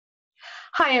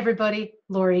Hi, everybody.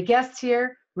 Lori Guest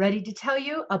here, ready to tell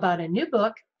you about a new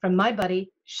book from my buddy,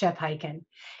 Shep Hyken.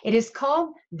 It is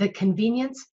called The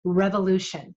Convenience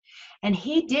Revolution, and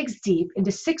he digs deep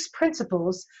into 6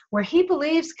 principles where he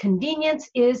believes convenience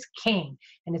is king,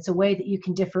 and it's a way that you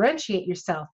can differentiate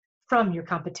yourself from your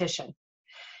competition.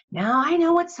 Now, I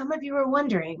know what some of you are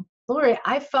wondering. Lori,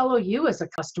 I follow you as a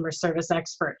customer service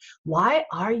expert. Why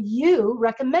are you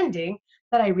recommending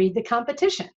that I read the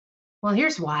competition? Well,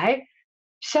 here's why.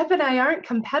 Shep and I aren't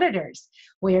competitors.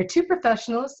 We are two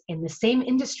professionals in the same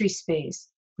industry space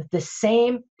with the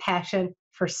same passion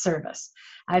for service.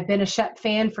 I've been a Shep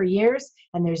fan for years,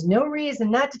 and there's no reason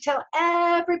not to tell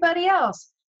everybody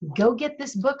else, go get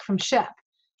this book from Shep.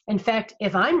 In fact,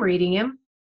 if I'm reading him,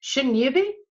 shouldn't you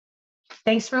be?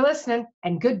 Thanks for listening,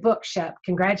 and good book, Shep.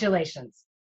 Congratulations.